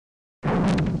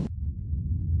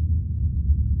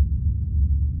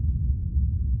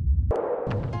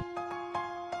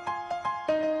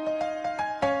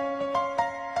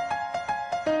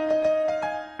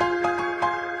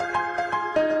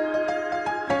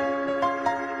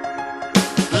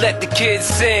let the kids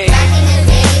sing. Back in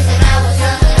the days when I was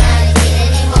younger, I didn't get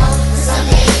anymore. Some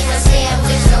days I say I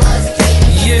wish I was a kid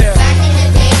again. Yeah. Back in the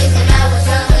days when I was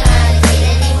younger, I didn't get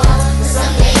anymore.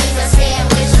 Some days I say I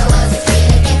wish I was a kid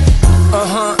again.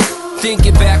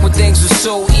 Thinking back when things were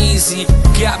so easy,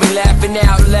 got me laughing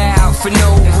out loud for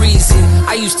no reason.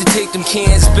 I used to take them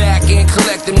cans back and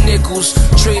collect them nickels,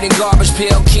 trading garbage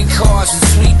pail kid cars with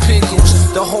sweet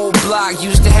pickles. The whole block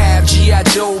used to have G.I.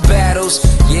 Joe battles.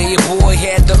 Yeah, your boy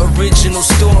had the original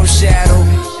Storm Shadow.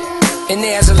 And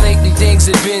as of lately things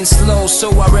have been slow,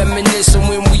 so I reminisce on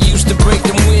when we used to break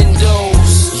them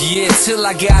windows. Yeah, till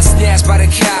I got snatched by the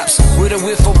cops with a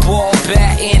wiffle ball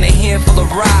bat and a handful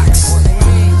of rocks.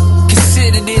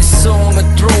 Consider this song a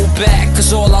throwback,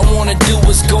 cause all I wanna do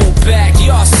is go back.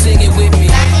 Y'all sing it with me.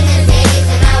 Back in the days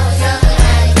when I was younger,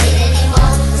 I didn't get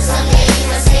anymore. Some days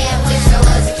I say I wish I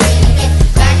was a kid again.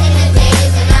 Back in the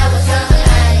days when I was younger,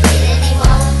 I didn't get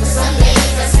anymore. Some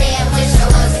days I say I wish I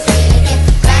was a kid again.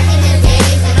 Back in the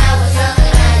days when I was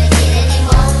younger, I didn't get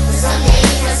anymore. Some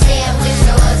days I say I wish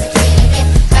I was a kid again.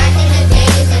 Back in the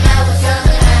days when I was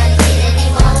younger, I didn't get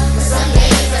anymore. Some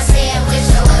days I say I wish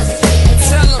I was a kid again.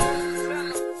 Tell 'em.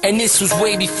 And this was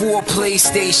way before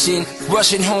PlayStation.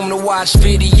 Rushing home to watch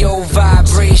video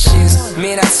vibrations.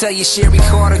 Man, I tell you, Sherry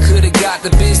Carter could've got the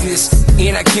business.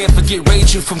 And I can't forget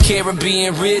Rachel from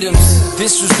Caribbean Rhythms.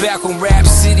 This was back when Rap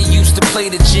City used to play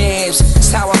the jams.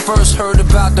 That's how I first heard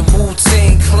about the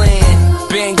Wu-Tang Clan.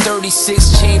 Bang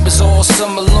 36 chambers all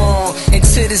summer long. And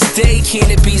to this day,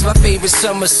 Canopy's my favorite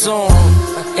summer song.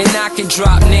 And I can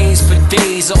drop names for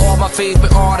days of all my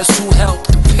favorite artists who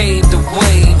helped to pave the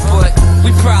way. But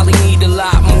we probably need a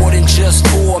lot more than just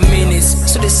 4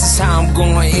 minutes. So this is how I'm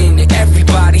gonna end it.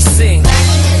 Everybody sing. Back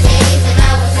in the days when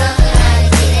I was younger, I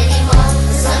didn't get anymore.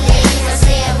 Some days I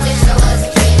say I wish I was a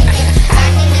kid again.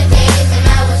 Back in the days when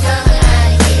I was younger, I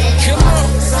didn't get anymore.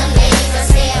 Some days I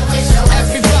say I wish I was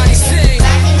a kid again. Everybody sing.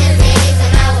 Back in the days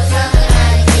when I was younger,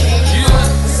 I didn't get anymore.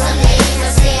 Some days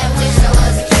I say I wish I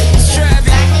was a kid again. Travie,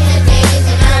 Back in the days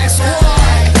when I was younger,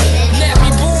 I didn't get Nappy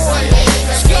anymore. boy, Some days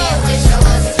I say I wish I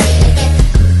was a kid again.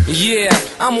 yeah,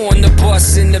 I'm on the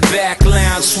bus in the back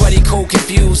lounge, sweaty, cold,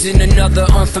 confused in another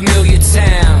unfamiliar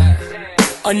town.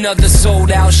 Another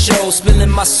sold out show, spilling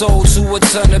my soul to a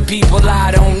ton of people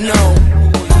I don't know.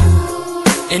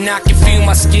 And I can feel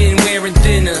my skin wearing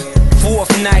thinner.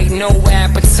 Fourth night, no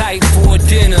appetite for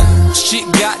dinner. Shit,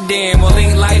 goddamn, well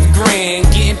ain't life grand?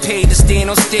 Getting paid to stand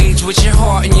on stage with your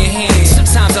heart in your hand.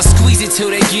 Sometimes I squeeze it till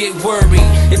they get worried.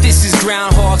 If this is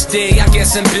Groundhog's Day, I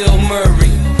guess I'm Bill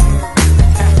Murray.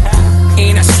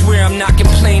 And I swear I'm not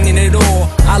complaining at all.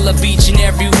 I love each and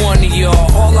every one of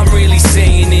y'all. All I'm really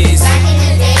saying is, Back in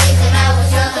the days when I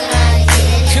was younger, I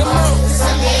didn't get come anymore. on,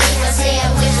 Some days I say I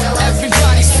wish I was a kid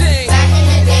everybody again. sing. Back in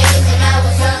the days when I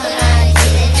was younger, I didn't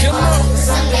get Come anymore. on,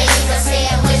 Some days I say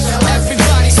I wish I was a kid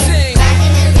everybody again. sing. Back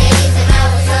in the days when I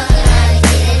was younger, I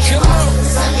didn't get Come anymore. on,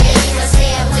 Some days I say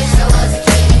I wish I was a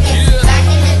kid again. yeah. Back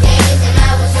in the days when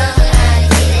I was younger, I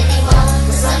didn't get anymore.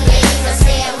 Some days I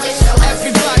say I wish I was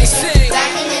a kid Everybody again. sing.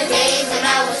 Back in the days when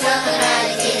I was younger, I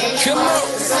didn't get Come anymore.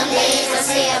 on. Some days I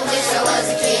say I wish I was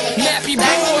a kid again. Nappy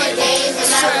Back in boy, the days when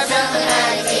I was Travie. younger, I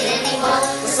didn't get anymore.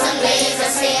 Some days I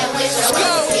say I wish I was go.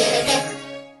 a kid again.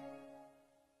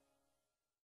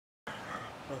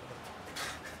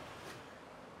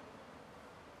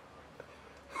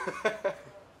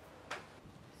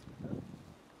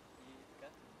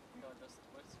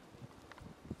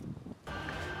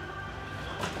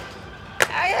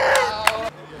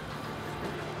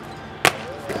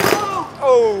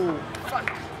 Oh!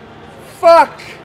 Fuck!